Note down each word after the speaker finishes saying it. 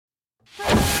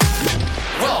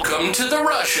Welcome to the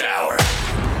Rush Hour.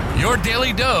 Your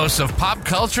daily dose of pop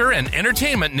culture and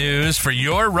entertainment news for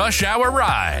your rush hour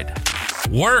ride.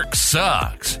 Work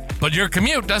sucks, but your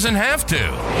commute doesn't have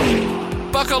to.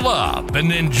 Buckle up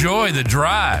and enjoy the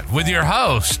drive with your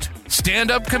host,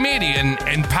 stand-up comedian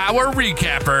and power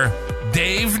recapper,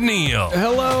 Dave Neal.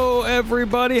 Hello,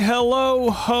 everybody. Hello,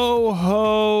 ho,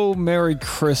 ho. Merry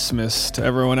Christmas to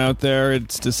everyone out there.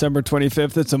 It's December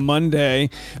 25th. It's a Monday,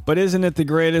 but isn't it the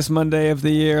greatest Monday of the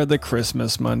year? The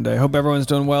Christmas Monday. Hope everyone's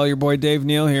doing well. Your boy Dave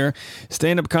Neal here.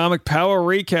 Stand-up comic, power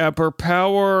recapper,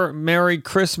 power Merry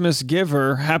Christmas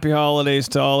giver. Happy holidays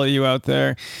to all of you out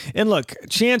there. And look,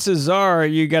 chances are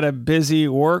you got a busy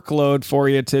workload for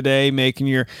you today, making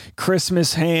your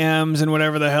Christmas hams and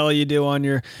whatever the hell you do on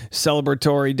your celebratory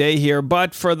day here.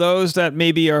 But for those that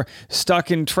maybe are stuck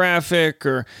in traffic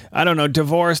or, I don't know,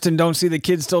 divorced and don't see the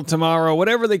kids till tomorrow,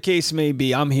 whatever the case may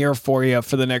be, I'm here for you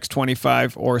for the next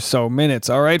 25 or so minutes.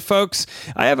 All right, folks?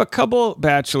 I have a couple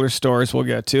Bachelor stories we'll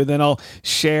get to. Then I'll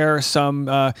share some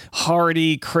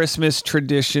hearty Christmas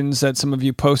traditions that some of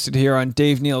you posted here on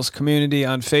Dave Neal's community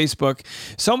on Facebook.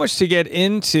 So much to get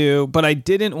into, but I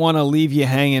didn't want to leave you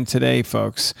hanging today,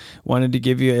 folks. Wanted to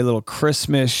give you a little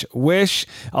Christmas wish.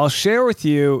 I'll share with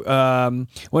you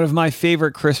one of my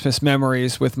favorite Christmas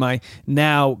memories with my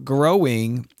now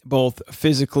growing, both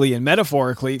physically and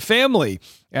metaphorically, family.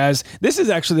 As this is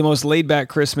actually the most laid-back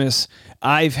Christmas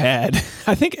I've had,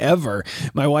 I think, ever.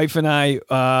 My wife and I,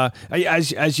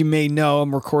 as you may know,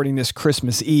 I'm recording this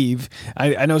Christmas Eve.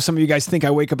 I know some of you guys think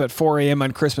I wake up at 4 a.m.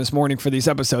 on Christmas morning for these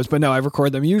episodes, but no, I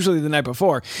record them usually the night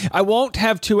before. I won't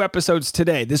have two episodes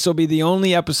today. This will be the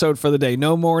only episode for the day.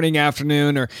 No morning,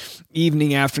 afternoon, or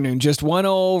evening, afternoon. Just one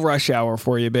old rush hour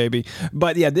for you, baby.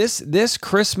 But yeah, this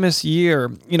Christmas year,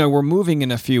 we're moving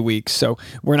in a few weeks, so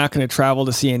we're not going to travel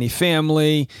to see any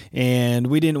family. And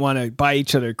we didn't want to buy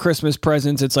each other Christmas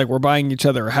presents. It's like we're buying each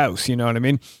other a house. You know what I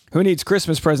mean? Who needs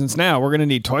Christmas presents now? We're going to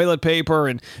need toilet paper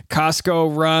and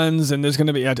Costco runs, and there's going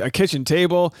to be a kitchen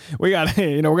table. We got,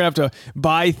 we're going to have to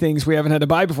buy things we haven't had to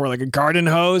buy before, like a garden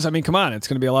hose. I mean, come on, it's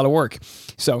going to be a lot of work.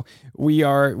 So we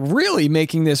are really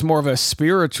making this more of a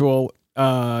spiritual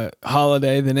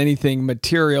holiday than anything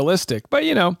materialistic. But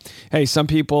hey, some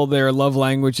people, their love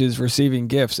language is receiving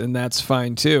gifts, and that's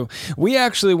fine too. We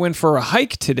actually went for a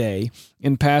hike today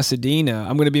in Pasadena.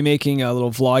 I'm going to be making a little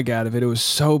vlog out of it. It was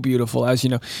so beautiful. As you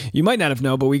know, you might not have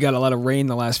known, but we got a lot of rain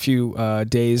the last few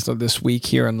days of this week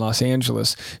here in Los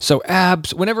Angeles. So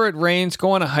whenever it rains,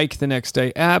 go on a hike the next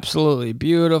day. Absolutely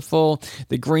beautiful.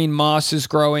 The green moss is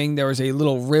growing. There was a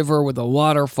little river with a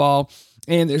waterfall.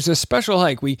 And there's a special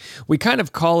hike. We kind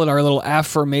of call it our little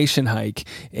affirmation hike,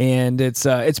 and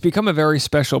it's become a very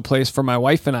special place for my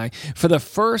wife and I. For the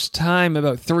first time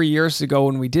about 3 years ago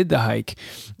when we did the hike,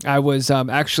 I was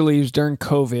actually, it was during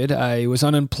COVID. I was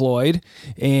unemployed,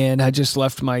 and I just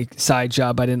left my side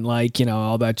job I didn't like,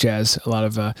 all that jazz. A lot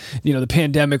of, the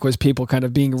pandemic was people kind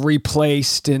of being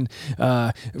replaced and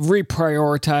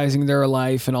reprioritizing their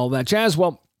life and all that jazz.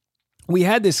 Well, we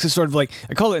had this sort of I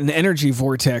call it an energy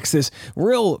vortex, this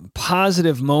real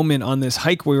positive moment on this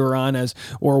hike we were on as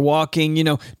we're walking,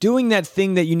 doing that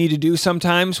thing that you need to do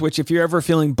sometimes, which if you're ever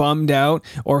feeling bummed out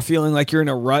or feeling like you're in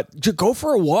a rut, just go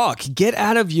for a walk, get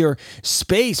out of your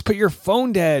space, put your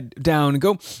phone down,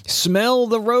 go smell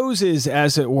the roses,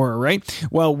 as it were, right?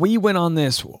 Well, we went on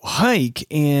this hike,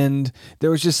 and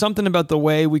there was just something about the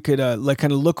way we could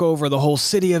kind of look over the whole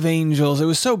city of angels. It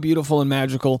was so beautiful and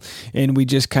magical, and we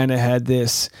just kind of had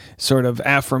this sort of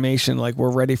affirmation, like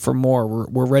we're ready for more,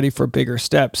 we're ready for bigger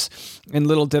steps. And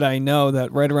little did I know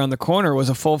that right around the corner was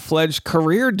a full-fledged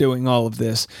career doing all of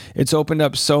this. It's opened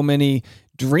up so many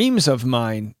dreams of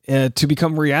mine to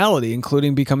become reality,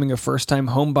 including becoming a first-time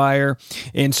home buyer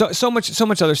and so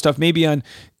much other stuff. Maybe on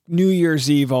New Year's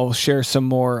Eve, I'll share some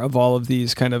more of all of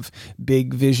these kind of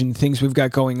big vision things we've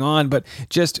got going on, but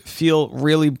just feel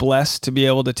really blessed to be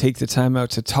able to take the time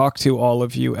out to talk to all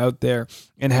of you out there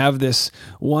and have this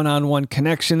one-on-one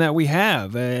connection that we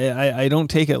have. I don't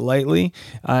take it lightly.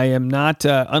 I am not,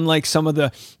 unlike some of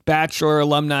the Bachelor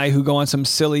alumni who go on some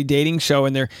silly dating show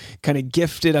and they're kind of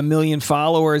gifted 1 million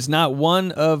followers, not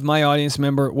one of my audience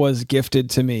member was gifted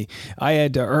to me. I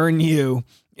had to earn you,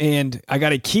 and I got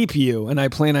to keep you, and I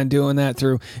plan on doing that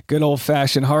through good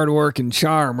old-fashioned hard work and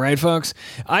charm, right, folks?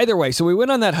 Either way, so we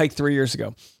went on that hike 3 years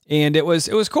ago, And it was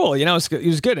cool. It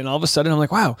was good. And all of a sudden I'm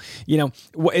like, wow,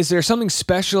 is there something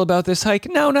special about this hike?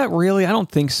 No, not really. I don't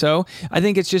think so. I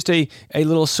think it's just a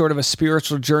little sort of a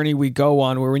spiritual journey we go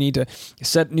on where we need to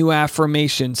set new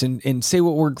affirmations and say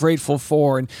what we're grateful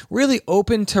for and really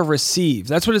open to receive.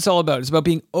 That's what it's all about. It's about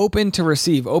being open to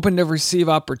receive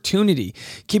opportunity,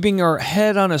 keeping our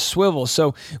head on a swivel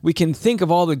so we can think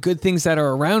of all the good things that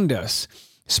are around us.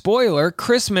 Spoiler,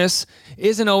 Christmas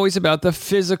isn't always about the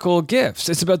physical gifts.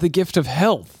 It's about the gift of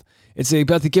health. It's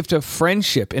about the gift of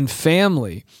friendship and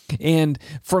family. And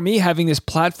for me, having this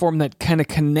platform that kind of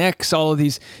connects all of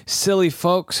these silly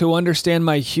folks who understand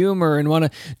my humor and want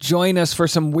to join us for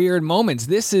some weird moments,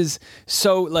 this is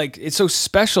it's so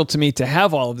special to me to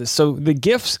have all of this. So the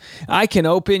gifts I can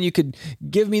open, you could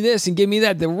give me this and give me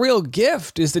that. The real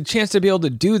gift is the chance to be able to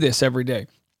do this every day.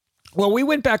 Well, we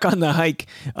went back on the hike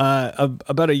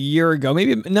about a year ago,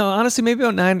 maybe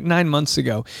about 9 months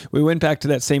ago. We went back to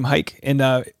that same hike, and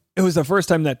it was the first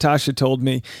time that Tasha told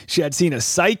me she had seen a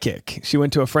psychic. She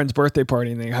went to a friend's birthday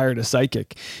party and they hired a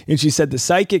psychic. And she said, the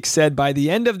psychic said, by the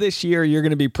end of this year, you're going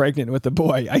to be pregnant with a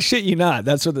boy. I shit you not.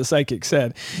 That's what the psychic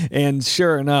said. And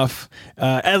sure enough,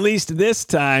 at least this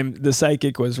time, the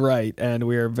psychic was right. And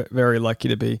we are very lucky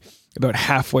to be about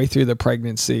halfway through the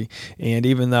pregnancy. And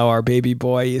even though our baby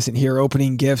boy isn't here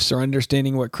opening gifts or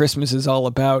understanding what Christmas is all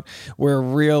about, we're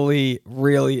really,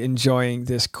 really enjoying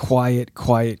this quiet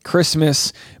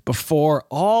Christmas before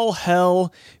all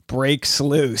hell breaks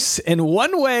loose. And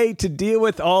one way to deal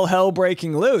with all hell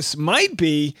breaking loose might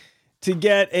be to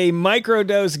get a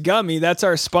Microdose gummy. That's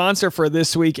our sponsor for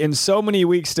this week and so many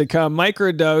weeks to come.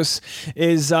 Microdose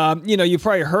is, you've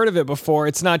probably heard of it before.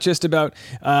 It's not just about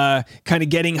kind of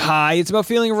getting high. It's about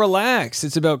feeling relaxed.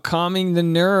 It's about calming the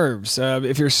nerves.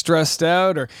 If you're stressed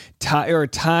out or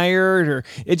tired, or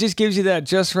it just gives you that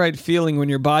just right feeling when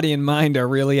your body and mind are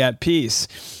really at peace.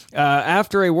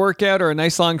 After a workout or a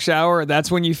nice long shower, that's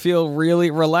when you feel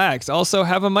really relaxed. Also,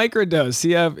 have a microdose.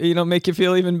 Make you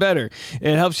feel even better.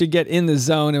 It helps you get in the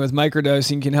zone, and with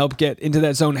microdosing, you can help get into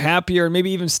that zone happier, and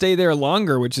maybe even stay there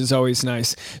longer, which is always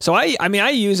nice. So I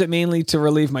use it mainly to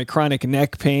relieve my chronic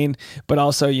neck pain, but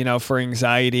also, for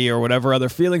anxiety or whatever other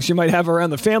feelings you might have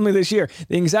around the family this year.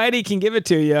 The anxiety can give it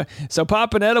to you. So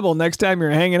pop an edible next time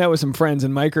you're hanging out with some friends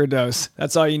and microdose.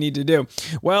 That's all you need to do.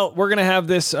 Well, we're going to have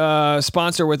this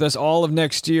sponsor with us all of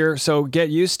next year, so get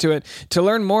used to it. To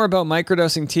learn more about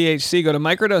microdosing THC, go to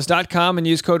microdose.com and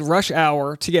use code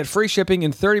RUSHHOUR to get free shipping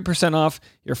and 30% off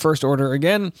your first order.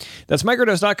 Again, that's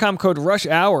microdose.com, code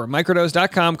RUSHHOUR.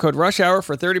 Microdose.com, code RUSHHOUR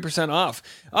for 30% off.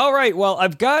 All right, well,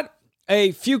 I've got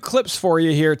a few clips for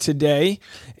you here today,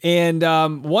 and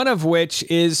one of which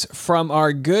is from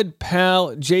our good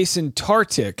pal Jason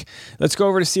Tartick. Let's go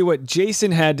over to see what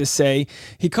Jason had to say.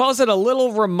 He calls it a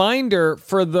little reminder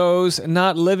for those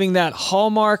not living that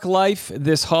Hallmark life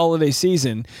this holiday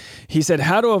season. He said,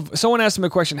 someone asked him a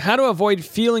question, how to avoid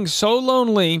feeling so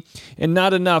lonely and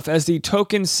not enough as the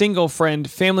token single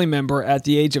friend family member at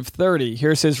the age of 30.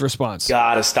 Here's his response.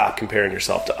 Gotta stop comparing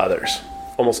yourself to others.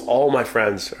 Almost all my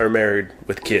friends are married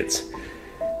with kids.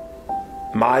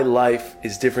 My life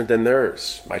is different than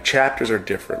theirs. My chapters are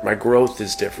different. My growth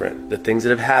is different. The things that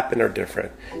have happened are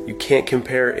different. You can't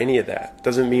compare any of that.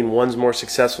 Doesn't mean one's more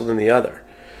successful than the other.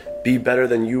 Be better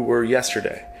than you were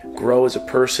yesterday. Grow as a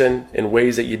person in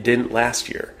ways that you didn't last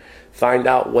year. Find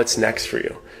out what's next for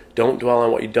you. Don't dwell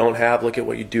on what you don't have. Look at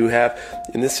what you do have.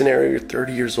 In this scenario, you're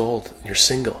 30 years old and you're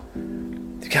single.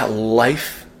 You've got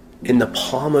life in the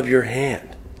palm of your hand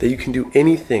that you can do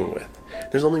anything with.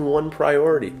 There's only one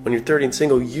priority. When you're 30 and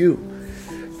single, you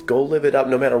go live it up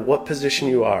no matter what position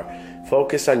you are.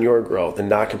 Focus on your growth and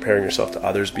not comparing yourself to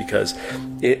others, because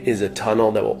it is a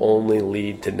tunnel that will only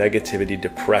lead to negativity,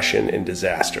 depression, and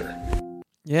disaster.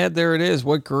 Yeah, there it is.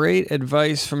 What great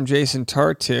advice from Jason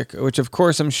Tartick, which of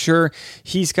course I'm sure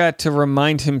he's got to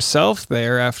remind himself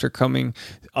there after coming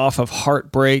off of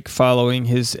heartbreak following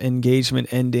his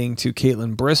engagement ending to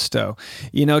Caitlin Bristow.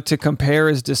 To compare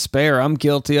is despair. I'm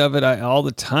guilty of it all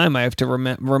the time. I have to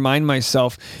remind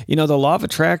myself, the law of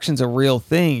attraction's a real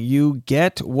thing. You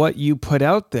get what you put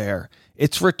out there.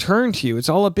 It's returned to you. It's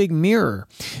all a big mirror.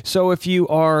 So if you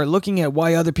are looking at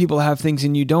why other people have things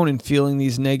and you don't, and feeling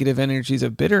these negative energies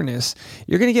of bitterness,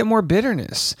 you're going to get more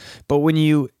bitterness. But when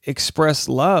you express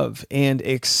love and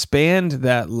expand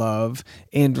that love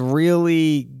and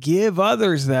really give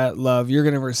others that love, you're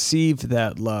going to receive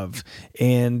that love.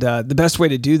 And the best way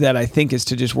to do that, I think, is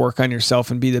to just work on yourself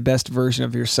and be the best version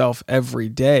of yourself every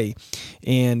day.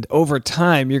 And over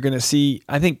time, you're going to see,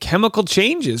 I think, chemical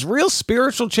changes, real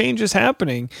spiritual changes happen.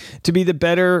 happening to be the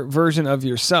better version of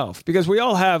yourself. Because we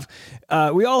all have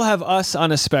us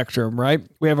on a spectrum, right?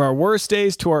 We have our worst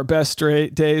days to our best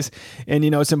days. And,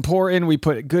 it's important we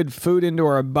put good food into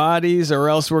our bodies, or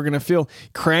else we're going to feel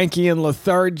cranky and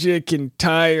lethargic and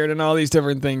tired and all these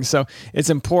different things. So it's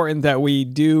important that we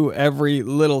do every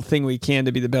little thing we can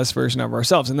to be the best version of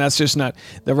ourselves. And that's just not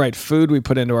the right food we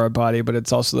put into our body, but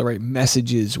it's also the right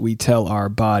messages we tell our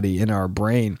body and our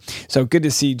brain. So good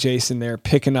to see Jason there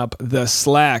picking up the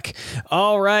slack.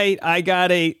 All right, I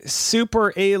got a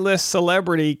super A-list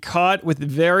celebrity caught with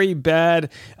very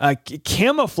bad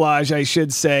camouflage, I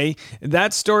should say.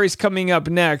 That story's coming up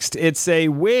next. It's a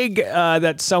wig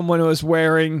that someone was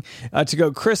wearing to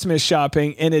go Christmas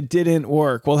shopping, and it didn't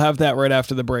work. We'll have that right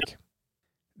after the break.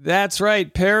 That's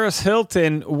right. Paris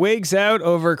Hilton wigs out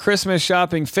over Christmas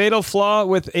shopping. Fatal flaw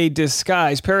with a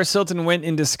disguise. Paris Hilton went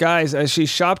in disguise as she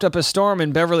shopped up a storm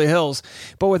in Beverly Hills.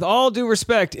 But with all due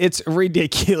respect, it's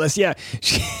ridiculous. Yeah,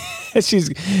 she's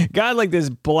got like this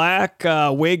black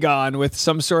wig on with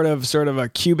some sort of a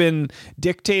Cuban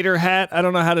dictator hat. I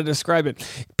don't know how to describe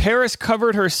it. Paris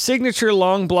covered her signature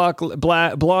long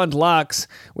blonde locks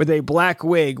with a black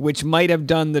wig, which might have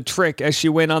done the trick as she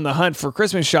went on the hunt for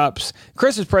Christmas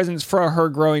presents for her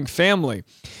growing family.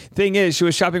 Thing is, she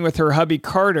was shopping with her hubby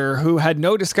Carter, who had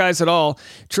no disguise at all.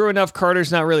 True enough,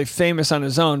 Carter's not really famous on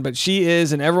his own, but she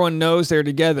is, and everyone knows they're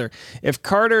together. If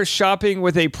Carter's shopping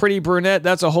with a pretty brunette,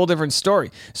 that's a whole different story.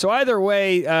 So either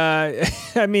way,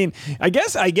 I mean, I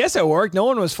guess it worked. No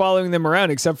one was following them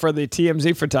around except for the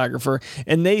TMZ photographer,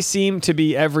 and they seem to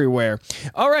be everywhere.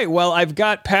 All right, well, I've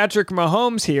got Patrick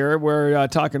Mahomes here. We're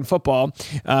talking football.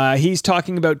 He's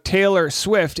talking about Taylor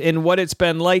Swift and what it's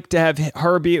been like to have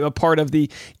her be a part of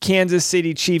the Kansas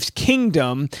City Chiefs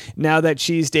kingdom now that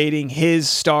she's dating his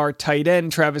star tight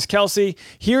end, Travis Kelce.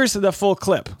 Here's the full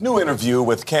clip. New interview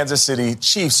with Kansas City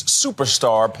Chiefs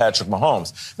superstar Patrick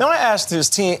Mahomes. Now, I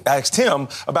asked him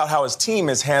about how his team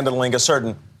is handling a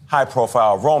certain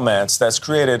high-profile romance that's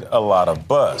created a lot of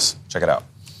buzz. Check it out.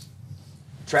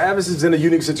 Travis is in a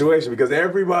unique situation because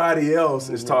everybody else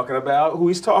is talking about who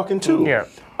he's talking to. Yeah.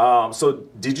 So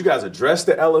did you guys address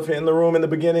the elephant in the room in the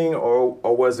beginning, or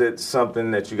was it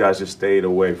something that you guys just stayed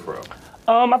away from?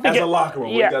 I think as a locker room,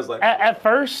 yeah, what you guys like? At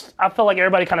first, I felt like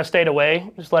everybody kind of stayed away,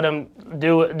 just let him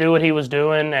do what he was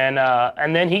doing,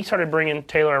 and then he started bringing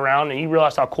Taylor around, and you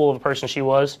realized how cool of a person she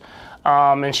was.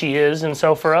 And she is. And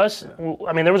so for us,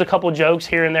 I mean, there was a couple of jokes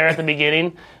here and there at the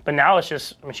beginning, but now it's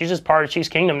just, I mean, she's just part of Chiefs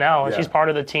Kingdom now, and she's part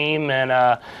of the team.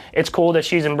 And it's cool that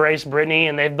she's embraced Brittany,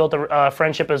 and they've built a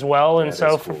friendship as well. And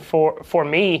so cool. for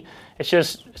me,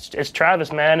 it's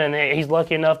Travis, man, and he's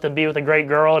lucky enough to be with a great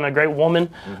girl and a great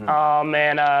woman. Mm-hmm.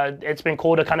 And it's been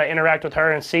cool to kind of interact with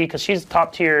her and see, because she's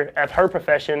top tier at her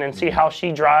profession, and see how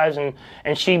she drives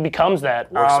and she becomes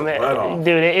that.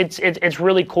 Dude, it's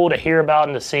really cool to hear about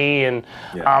and to see. And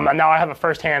now I have a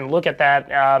firsthand look at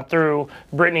that through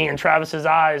Brittany and Travis's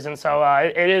eyes. And so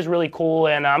it is really cool,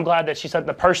 and I'm glad that she's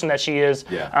the person that she is.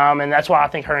 And that's why I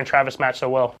think her and Travis match so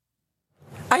well.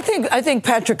 I think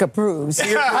Patrick approves.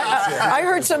 I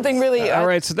heard something really. All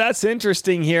right, so that's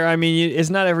interesting here. I mean, it's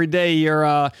not every day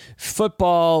your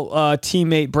football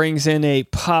teammate brings in a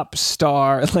pop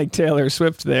star like Taylor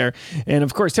Swift there, and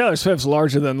of course Taylor Swift's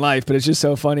larger than life. But it's just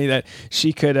so funny that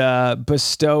she could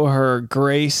bestow her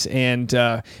grace and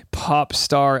pop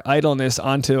star idleness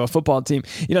onto a football team.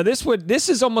 You know, this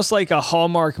is almost like a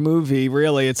Hallmark movie.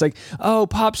 Really, it's like, oh,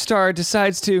 pop star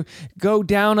decides to go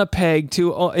down a peg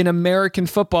to an American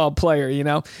football player, you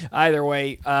know. Either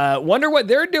way, wonder what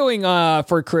they're doing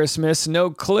for Christmas. No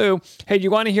clue. Hey, do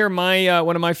you want to hear my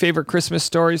one of my favorite Christmas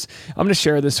stories? I'm going to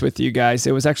share this with you guys.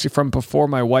 It was actually from before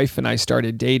my wife and I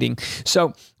started dating.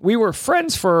 So we were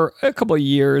friends for a couple of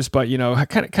years, but you know,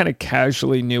 kind of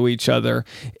casually knew each other,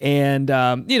 and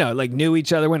you know, like knew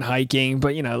each other, went hiking,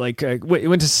 but you know, like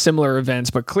went to similar events,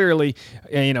 but clearly,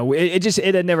 you know, it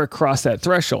had never crossed that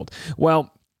threshold.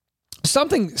 Well,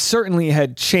 something certainly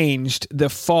had changed the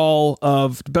fall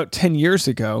of about 10 years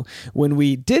ago when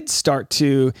we did start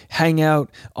to hang out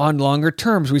on longer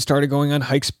terms. We started going on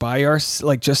hikes by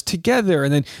just together,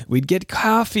 and then we'd get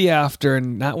coffee after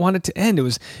and not want it to end. It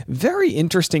was a very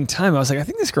interesting time. I was like, I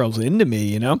think this girl's into me,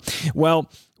 you know? Well,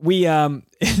 we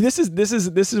this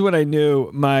is when I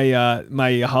knew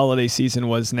my holiday season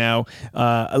was now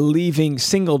leaving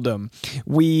singledom.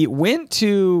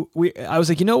 I was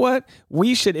like, you know what,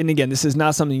 we should, and again, this is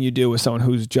not something you do with someone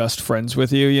who's just friends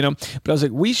with you, you know, but I was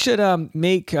like, we should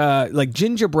make like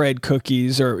gingerbread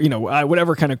cookies, or, you know,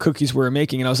 whatever kind of cookies we were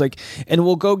making, and I was like, and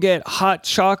we'll go get hot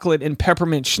chocolate and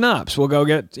peppermint schnapps. We'll go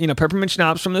get, you know, peppermint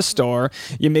schnapps from the store,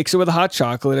 you mix it with a hot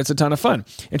chocolate, it's a ton of fun.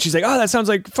 And she's like, oh, that sounds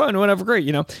like fun, whatever, great,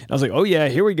 you know. And I was like, oh yeah,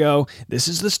 here we go. This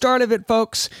is the start of it,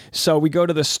 folks. So we go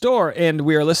to the store and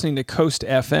we are listening to Coast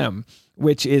FM,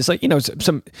 which is like, you know,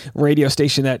 some radio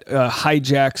station that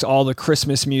hijacks all the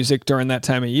Christmas music during that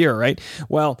time of year, right?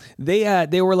 Well,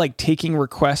 they were like taking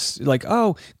requests, like,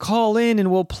 oh, call in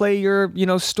and we'll play your, you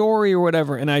know, story or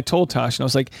whatever. And I told Tosh, and I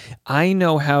was like, I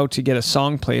know how to get a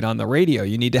song played on the radio.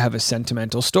 You need to have a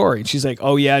sentimental story. And she's like,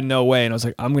 oh yeah, no way. And I was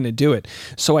like, I'm going to do it.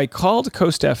 So I called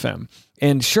Coast FM.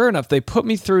 And sure enough, they put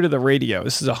me through to the radio.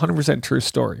 This is a 100% true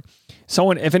story.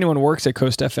 If anyone works at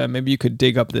Coast FM, maybe you could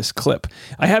dig up this clip.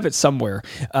 I have it somewhere.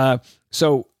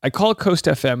 So I called Coast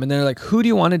FM, and they're like, who do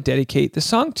you want to dedicate the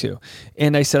song to?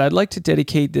 And I said, I'd like to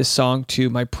dedicate this song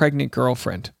to my pregnant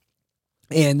girlfriend.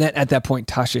 And then at that point,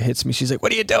 Tasha hits me. She's like,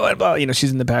 what are you doing? Well, you know,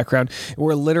 she's in the background.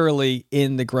 We're literally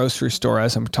in the grocery store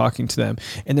as I'm talking to them.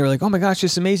 And they were like, oh my gosh,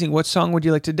 this is amazing. What song would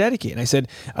you like to dedicate? And I said,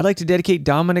 I'd like to dedicate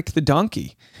Dominic the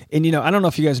Donkey. And, you know, I don't know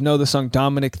if you guys know the song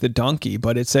Dominic the Donkey,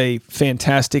 but it's a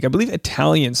fantastic, I believe,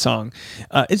 Italian song.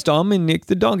 It's Dominic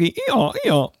the Donkey.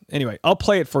 Anyway, I'll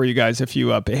play it for you guys if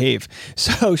you behave.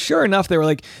 So sure enough, they were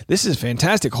like, this is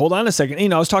fantastic. Hold on a second. You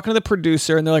know, I was talking to the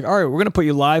producer, and they're like, all right, we're going to put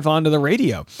you live onto the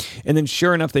radio. And then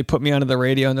sure enough, they put me onto the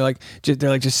radio, and they're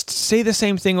like, just say the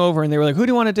same thing over. And they were like, who do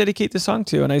you want to dedicate the song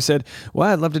to? And I said,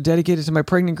 well, I'd love to dedicate it to my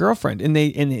pregnant girlfriend. And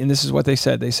this is what they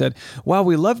said. They said, wow,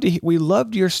 we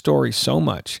loved your story so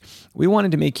much. We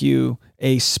wanted to make you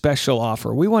a special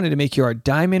offer. We wanted to make you our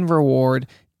diamond reward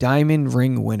diamond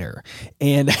ring winner.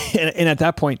 And at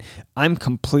that point, I'm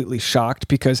completely shocked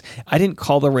because I didn't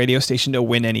call the radio station to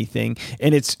win anything.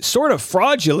 And it's sort of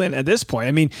fraudulent at this point.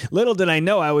 I mean, little did I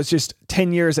know I was just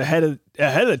 10 years ahead of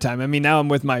the time. I mean, now I'm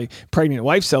with my pregnant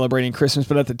wife celebrating Christmas,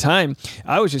 but at the time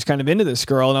I was just kind of into this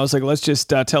girl, and I was like, let's just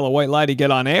tell a white lie to get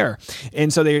on air.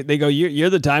 And so they go, you're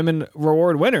the diamond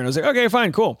reward winner. And I was like, okay,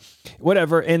 fine, cool,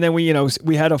 whatever. And then we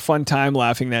had a fun time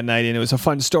laughing that night, and it was a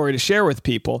fun story to share with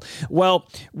people. Well,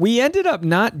 we ended up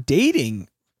not dating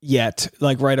yet,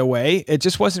 like right away. It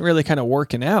just wasn't really kind of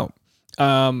working out.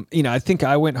 I think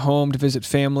I went home to visit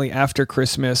family after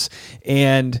Christmas,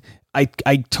 and I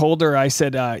told her, I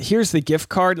said, here's the gift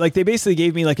card. Like, they basically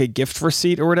gave me like a gift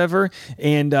receipt or whatever.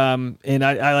 And I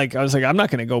was like, I'm not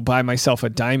going to go buy myself a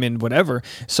diamond, whatever.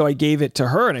 So I gave it to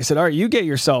her, and I said, all right, you get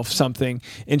yourself something.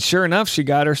 And sure enough, she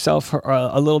got herself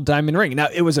a little diamond ring. Now,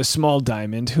 it was a small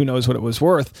diamond. Who knows what it was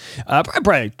worth?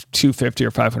 Probably $250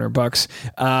 or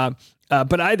 $500.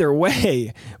 But either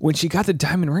way, when she got the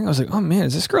diamond ring, I was like, oh man,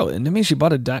 is this girl into me? She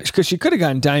bought a diamond, because she could have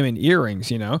gotten diamond earrings,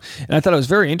 you know? And I thought it was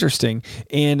very interesting.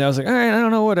 And I was like, all right, I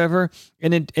don't know, whatever.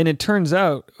 And it turns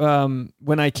out,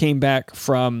 when I came back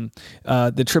from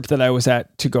the trip that I was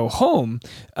at to go home,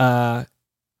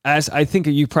 as I think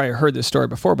you probably heard this story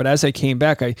before, but as I came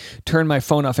back, I turned my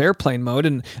phone off airplane mode,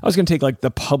 and I was going to take like the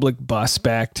public bus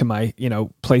back to my,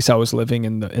 place I was living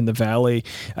in the valley.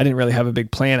 I didn't really have a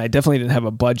big plan. I definitely didn't have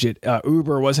a budget.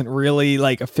 Uber wasn't really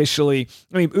like officially,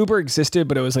 Uber existed,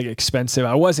 but it was like expensive.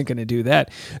 I wasn't going to do that.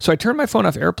 So I turned my phone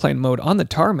off airplane mode on the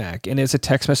tarmac, and it's a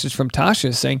text message from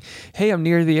Tasha saying, hey, I'm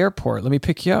near the airport. Let me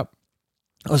pick you up.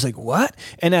 I was like, what?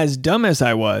 And as dumb as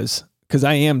I was, because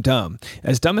I am dumb,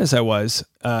 as dumb as I was,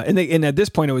 and at this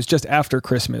point, it was just after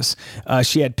Christmas,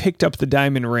 she had picked up the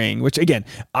diamond ring, which, again,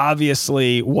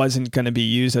 obviously wasn't going to be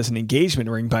used as an engagement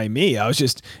ring by me. I was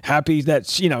just happy that,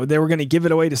 they were going to give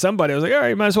it away to somebody. I was like, all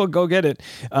right, might as well go get it.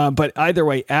 But either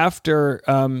way, after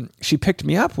she picked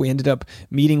me up, we ended up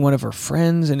meeting one of her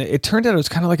friends, and it turned out it was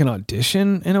kind of like an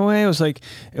audition in a way. It was like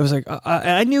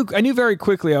I knew very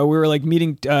quickly we were like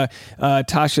meeting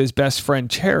Tasha's best friend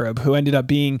Cherub, who ended up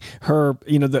being her.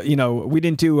 We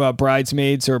didn't do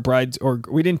bridesmaids or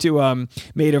we didn't do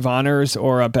maid of honors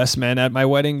or best men at my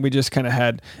wedding. We just kind of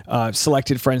had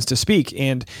selected friends to speak,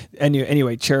 and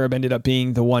anyway, Cherub ended up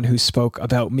being the one who spoke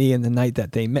about me in the night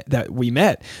that we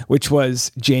met, which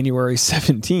was January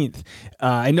 17th.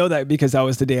 I know that because that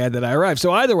was the day that I arrived.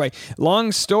 So either way,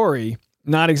 long story.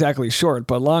 Not exactly short,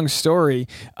 but long story.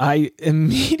 I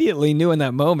immediately knew in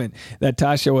that moment that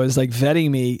Tasha was like vetting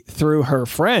me through her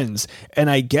friends. And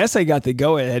I guess I got the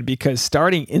go ahead because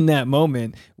starting in that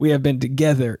moment, we have been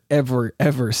together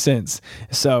ever since.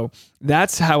 So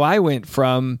that's how I went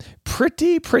from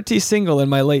pretty single in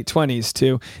my late 20s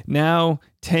to now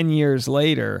 10 years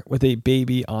later with a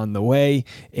baby on the way.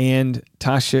 And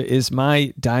Tasha is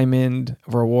my Diamond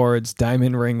Rewards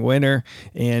diamond ring winner.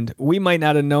 And we might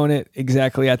not have known it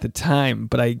exactly at the time,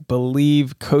 but I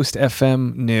believe Coast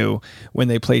FM knew when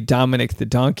they played Dominic the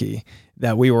Donkey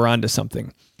that we were onto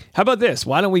something. How about this?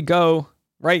 Why don't we go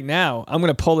right now? I'm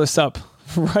going to pull this up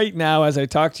right now as I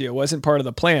talk to you. It wasn't part of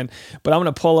the plan, but I'm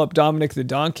going to pull up Dominic the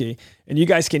Donkey and you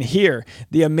guys can hear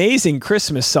the amazing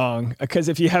Christmas song, because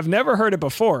if you have never heard it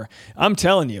before, I'm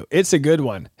telling you, it's a good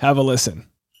one. Have a listen.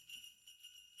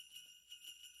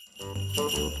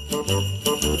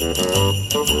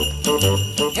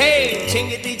 Hey,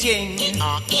 jingity jing,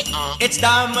 it's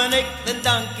Dominic the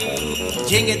donkey.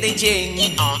 Jingity jing,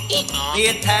 the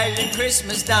Italian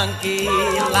Christmas donkey.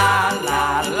 La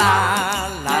la la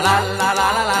la la la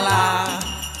la la la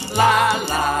la la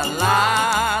la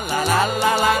la la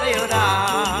la la la.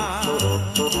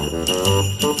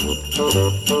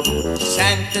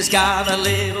 Santa's got a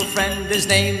little friend, his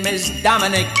name is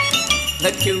Dominic,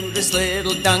 the cutest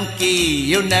little donkey,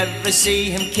 you never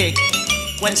see him kick.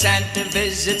 When Santa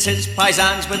visits his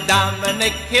paisans with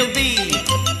Dominic, he'll be,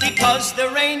 because the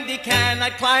reindeer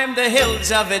cannot climb the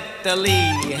hills of Italy.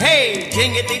 Hey,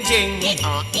 jingity jing,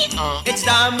 it's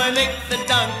Dominic the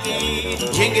donkey.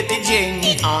 Jingity jing,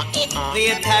 the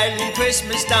Italian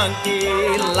Christmas donkey.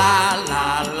 La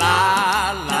la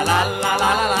la la la la la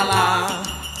la la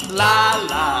la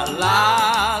la la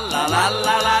la la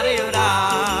la la.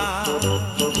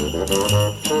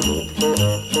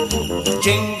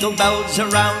 Jingle bells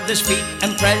around his feet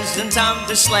and presents on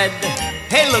the sled.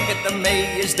 Hey, look at the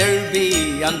Mayor's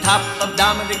Derby on top of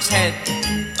Dominic's head.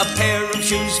 A pair of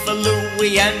shoes for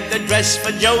Louis and a dress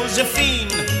for Josephine.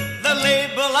 The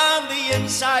label on the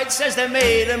inside says they're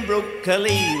made in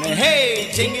Brooklyn. Hey,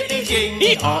 jingity jing,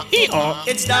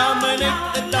 it's Dominic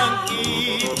the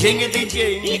donkey. Jingity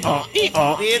jing,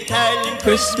 the Italian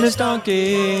Christmas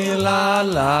donkey. La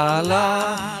la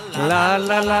la la la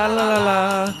la la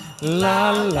la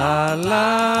la la la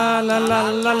la la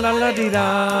la la la dee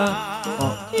da.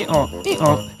 All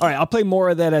right, I'll play more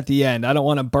of that at the end. I don't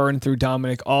want to burn through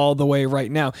Dominic all the way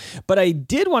right now, but I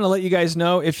did want to let you guys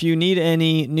know if you need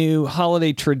any new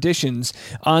holiday traditions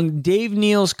on Dave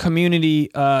Neal's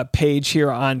community page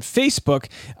here on Facebook.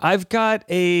 I've got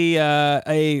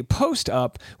a post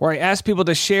up where I ask people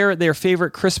to share their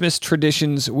favorite Christmas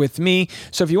traditions with me.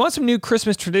 So if you want some new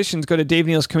Christmas traditions, go to Dave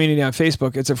Neal's community on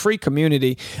Facebook. It's a free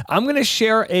community. I'm going to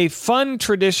share a fun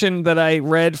tradition that I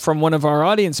read from one of our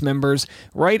audience members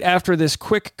right after this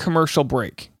quick commercial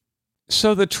break.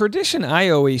 So the tradition I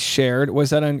always shared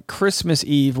was that on Christmas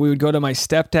Eve, we would go to my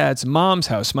stepdad's mom's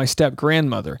house, my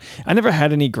step-grandmother. I never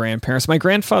had any grandparents. My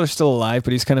grandfather's still alive,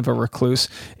 but he's kind of a recluse.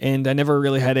 And I never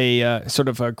really had a sort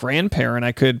of a grandparent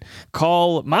I could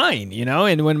call mine, you know?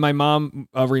 And when my mom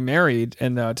remarried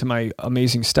and to my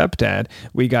amazing stepdad,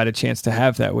 we got a chance to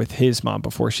have that with his mom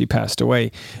before she passed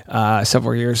away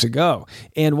several years ago.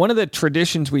 And one of the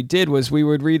traditions we did was we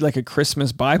would read like a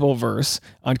Christmas Bible verse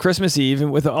on Christmas Eve,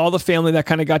 and with all the family that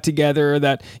kind of got together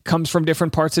that comes from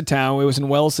different parts of town. It was in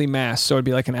Wellesley, Mass, so it'd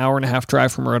be like an hour and a half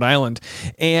drive from Rhode Island.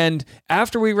 And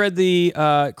after we read the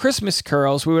Christmas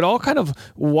carols, we would all kind of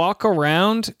walk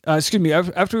around. After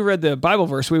we read the Bible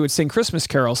verse, we would sing Christmas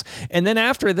carols. And then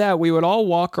after that, we would all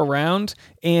walk around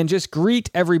and just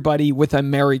greet everybody with a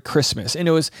Merry Christmas. And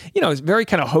it was, it was very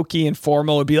kind of hokey and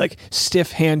formal. It'd be like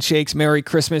stiff handshakes, Merry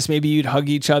Christmas. Maybe you'd hug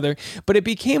each other. But it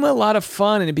became a lot of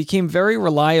fun and it became very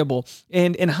reliable.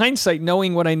 And in hindsight,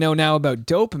 knowing what I know now about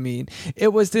dopamine,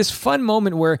 it was this fun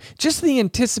moment where just the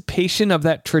anticipation of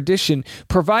that tradition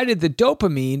provided the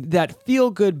dopamine, that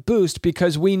feel-good boost,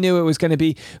 because we knew it was going to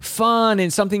be fun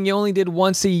and something you only did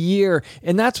once a year.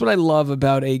 And that's what I love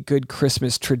about a good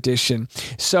Christmas tradition.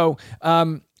 So,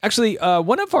 actually,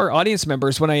 one of our audience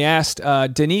members, when I asked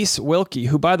Denise Wilkie,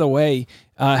 who, by the way,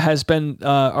 has been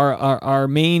our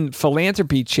main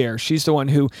philanthropy chair. She's the one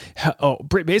who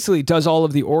basically does all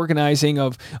of the organizing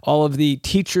of all of the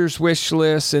teachers' wish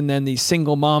lists and then the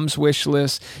single moms' wish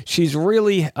lists. She's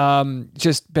really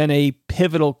just been a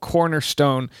pivotal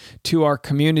cornerstone to our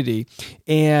community.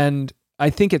 And I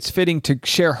think it's fitting to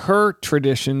share her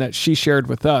tradition that she shared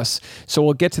with us. So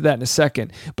we'll get to that in a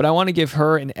second. But I want to give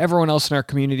her and everyone else in our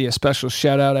community a special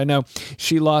shout out. I know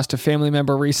she lost a family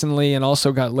member recently and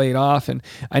also got laid off. And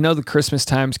I know the Christmas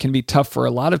times can be tough for a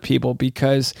lot of people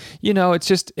because,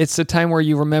 it's a time where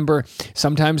you remember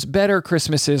sometimes better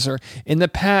Christmases, or in the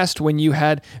past when you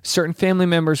had certain family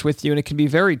members with you, and it can be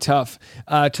very tough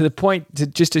to the point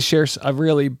to share a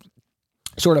really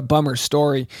sort of bummer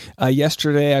story.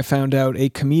 Yesterday, I found out a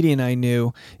comedian I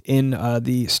knew in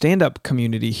the stand-up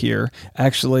community here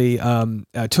actually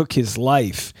took his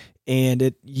life. And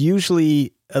it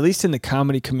usually, at least in the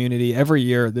comedy community, every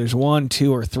year there's 1,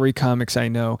 2, or 3 comics I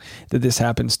know that this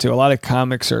happens to. A lot of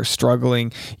comics are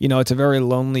struggling. You know, it's a very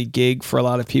lonely gig for a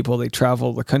lot of people. They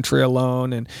travel the country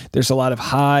alone, and there's a lot of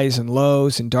highs and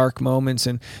lows and dark moments,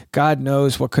 and God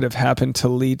knows what could have happened to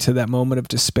lead to that moment of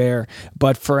despair.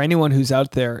 But for anyone who's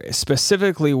out there,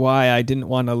 specifically why I didn't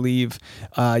want to leave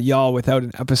y'all without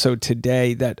an episode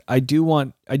today, that I do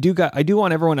want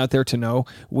everyone out there to know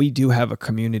we do have a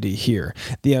community here.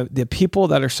 The people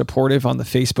that are supportive on the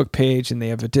Facebook page, and they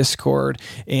have a Discord,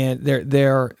 and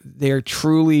they're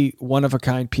truly one of a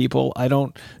kind people. I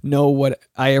don't know what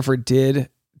I ever did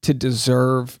to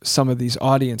deserve some of these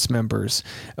audience members,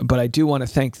 but I do want to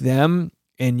thank them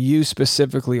and you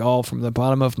specifically all from the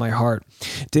bottom of my heart.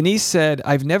 Denise said,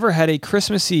 "I've never had a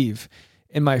Christmas Eve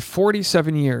in my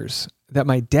 47 years that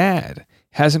my dad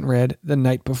hasn't read The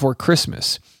Night Before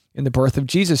Christmas in the birth of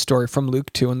Jesus story from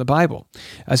Luke 2 in the Bible.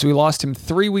 As we lost him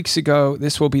 3 weeks ago,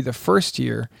 this will be the first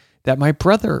year that my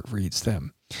brother reads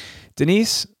them."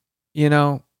 Denise,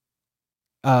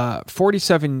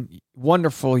 47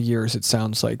 wonderful years, it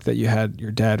sounds like, that you had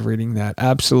your dad reading that.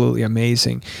 Absolutely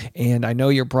amazing. And I know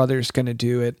your brother's going to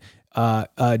do it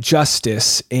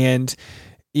justice. And,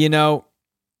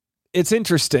 it's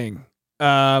interesting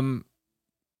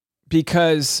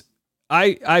because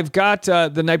I've got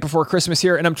The Night Before Christmas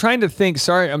here, and I'm trying to think,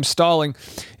 sorry, I'm stalling,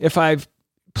 if I've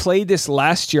played this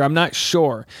last year. I'm not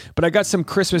sure, but I got some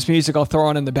Christmas music I'll throw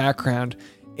on in the background,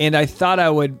 and I thought I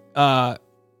would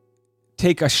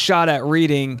take a shot at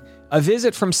reading A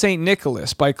Visit from St.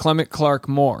 Nicholas by Clement Clark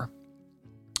Moore.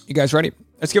 You guys ready?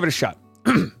 Let's give it a shot.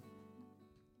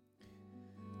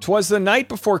 "'Twas the night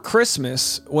before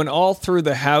Christmas, when all through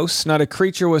the house not a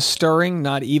creature was stirring,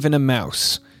 not even a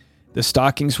mouse. The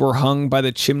stockings were hung by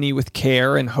the chimney with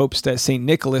care, in hopes that St.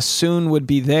 Nicholas soon would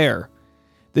be there.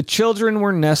 The children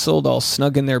were nestled all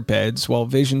snug in their beds, while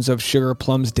visions of sugar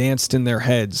plums danced in their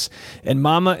heads. And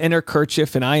Mama in her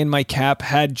kerchief and I in my cap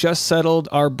had just settled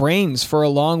our brains for a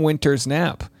long winter's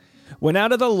nap. When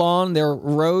out of the lawn there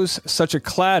rose such a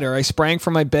clatter, I sprang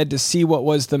from my bed to see what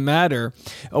was the matter.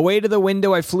 Away to the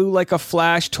window I flew like a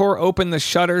flash, tore open the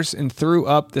shutters and threw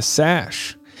up the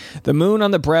sash. The moon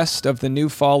on the breast of the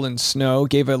new-fallen snow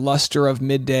gave a luster of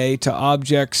midday to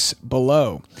objects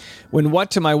below, when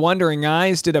what to my wondering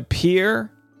eyes did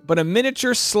appear but a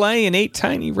miniature sleigh and 8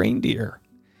 tiny reindeer.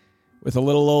 With a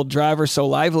little old driver so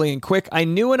lively and quick, I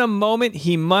knew in a moment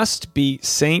he must be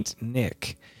Saint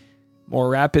Nick. More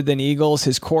rapid than eagles,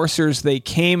 his coursers they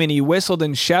came, and he whistled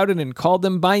and shouted and called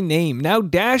them by name. Now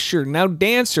Dasher, now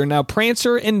Dancer, now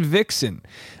Prancer and Vixen.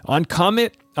 On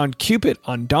Comet, on Cupid,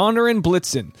 on Donner and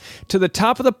Blitzen. To the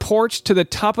top of the porch, to the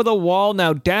top of the wall,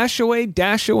 now dash away,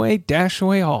 dash away, dash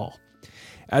away all.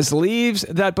 As leaves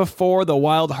that before the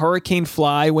wild hurricane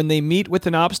fly, when they meet with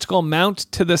an obstacle mount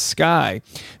to the sky.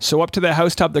 So up to the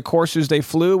housetop the coursers they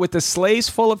flew, with the sleighs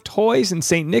full of toys and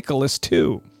St. Nicholas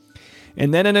too.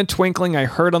 And then in a twinkling I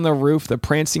heard on the roof the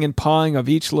prancing and pawing of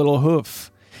each little hoof.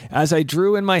 As I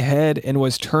drew in my head and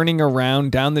was turning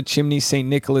around, down the chimney St.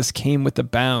 Nicholas came with a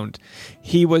bound.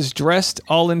 He was dressed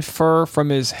all in fur from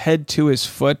his head to his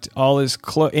foot,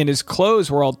 and his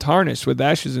clothes were all tarnished with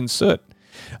ashes and soot.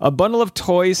 A bundle of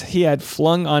toys he had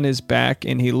flung on his back,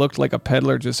 and he looked like a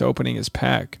peddler just opening his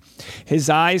pack. His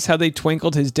eyes, how they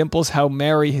twinkled, his dimples, how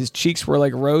merry, his cheeks were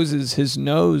like roses, his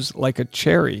nose like a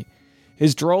cherry.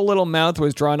 His droll little mouth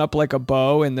was drawn up like a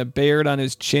bow, and the beard on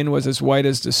his chin was as white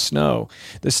as the snow.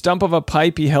 The stump of a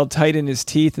pipe he held tight in his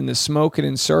teeth, and the smoke had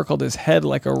encircled his head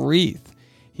like a wreath.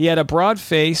 He had a broad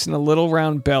face and a little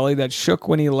round belly that shook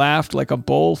when he laughed like a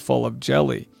bowl full of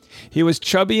jelly. He was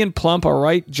chubby and plump, a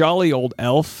right jolly old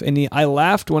elf, and I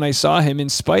laughed when I saw him in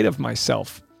spite of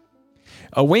myself.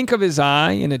 A wink of his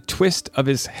eye and a twist of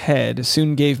his head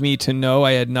soon gave me to know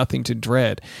I had nothing to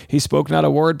dread. He spoke not a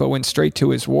word, but went straight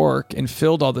to his work, and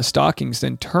filled all the stockings,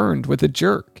 then turned with a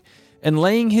jerk. And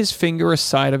laying his finger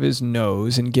aside of his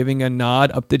nose, and giving a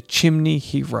nod up the chimney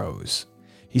he rose.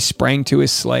 He sprang to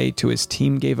his sleigh, to his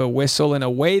team gave a whistle, and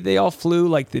away they all flew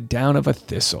like the down of a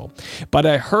thistle. But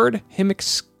I heard him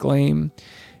exclaim,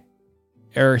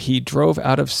 ere he drove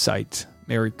out of sight,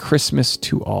 "Merry Christmas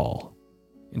to all,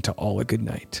 and to all a good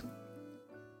night."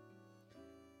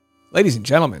 Ladies and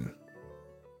gentlemen,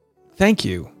 thank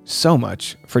you so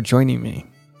much for joining me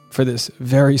for this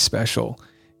very special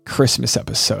Christmas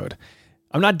episode.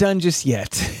 I'm not done just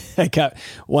yet. I got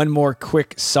one more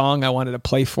quick song I wanted to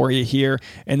play for you here,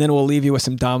 and then we'll leave you with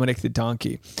some Dominic the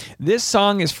Donkey. This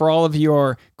song is for all of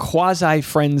your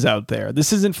quasi-friends out there.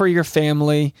 This isn't for your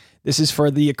family. This is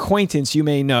for the acquaintance you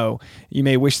may know. You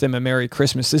may wish them a Merry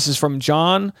Christmas. This is from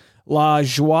John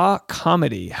LaJoie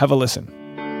Comedy. Have a listen.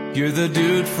 You're the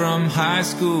dude from high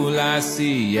school I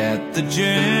see at the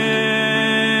gym,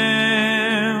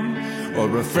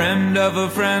 or a friend of a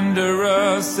friend, or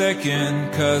a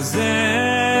second cousin.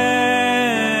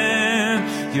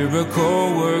 You're a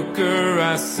coworker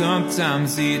I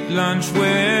sometimes eat lunch with.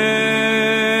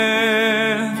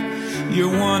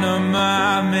 You're one of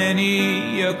my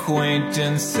many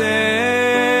acquaintances.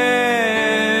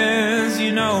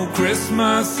 You know,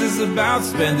 Christmas is about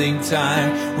spending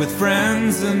time with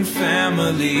friends and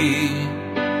family.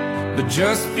 But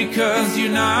just because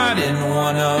you're not in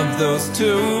one of those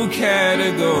two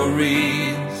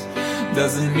categories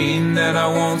doesn't mean that I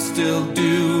won't still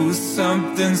do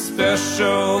something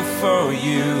special for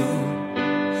you.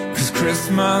 'Cause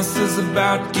Christmas is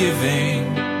about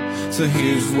giving, so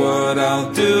here's what I'll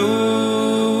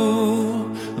do.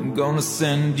 I'm gonna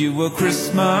send you a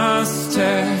Christmas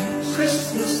text.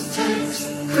 Christmas text,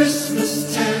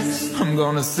 Christmas text. I'm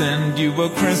gonna send you a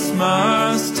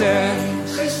Christmas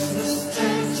text. Christmas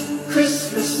text,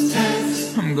 Christmas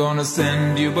text. I'm gonna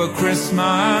send you a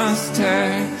Christmas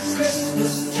text.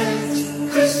 Christmas text,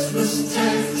 Christmas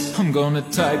text. I'm gonna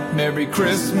type Merry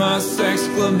Christmas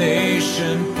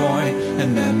exclamation point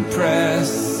and then press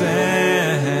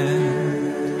send.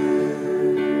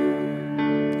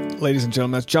 Ladies and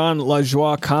gentlemen, that's John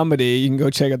LaJoie Comedy. You can go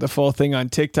check out the full thing on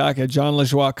TikTok at John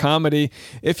LaJoie Comedy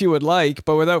if you would like.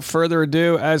 But without further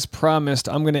ado, as promised,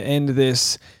 I'm going to end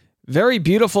this very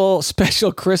beautiful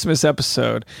special Christmas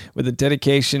episode with a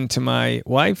dedication to my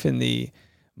wife and the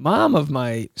mom of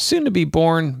my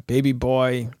soon-to-be-born baby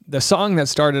boy. The song that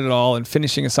started it all and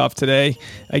finishing us off today.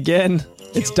 Again,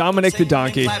 it's Dominic the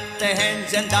Donkey. Have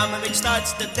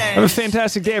a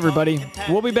fantastic day, everybody.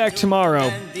 We'll be back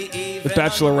tomorrow with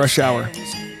Bachelor Rush Hour.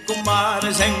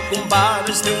 Kumaras and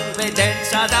kumbaras do they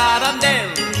dance at Arundel.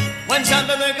 When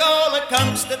Santa Nicola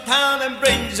comes to town and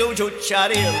brings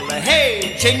Ujucharilla.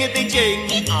 Hey, jingity jing,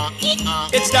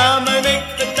 it's Dominic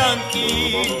the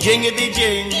Donkey. Jingity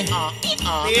jing, the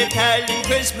Italian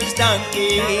Christmas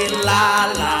donkey.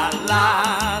 La la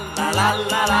la la la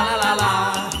la la la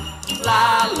la.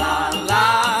 La la la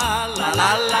la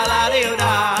la la la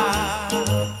da.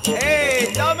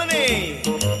 Hey, Dominic,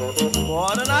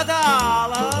 what another?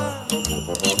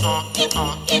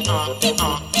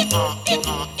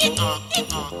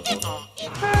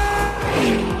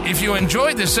 If you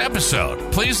enjoyed this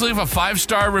episode, please leave a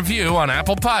 5-star review on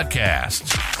Apple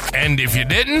Podcasts. And if you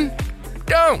didn't,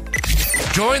 don't.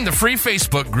 Join the free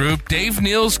Facebook group Dave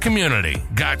Neal's Community.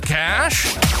 Got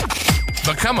cash?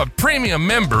 Become a premium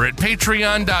member at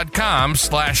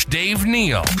patreon.com/Dave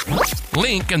Neal.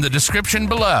 Link in the description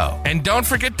below. And don't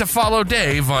forget to follow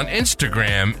Dave on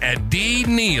Instagram at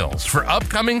DNeals for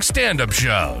upcoming stand-up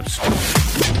shows.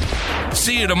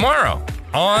 See you tomorrow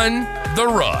on The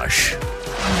Rush.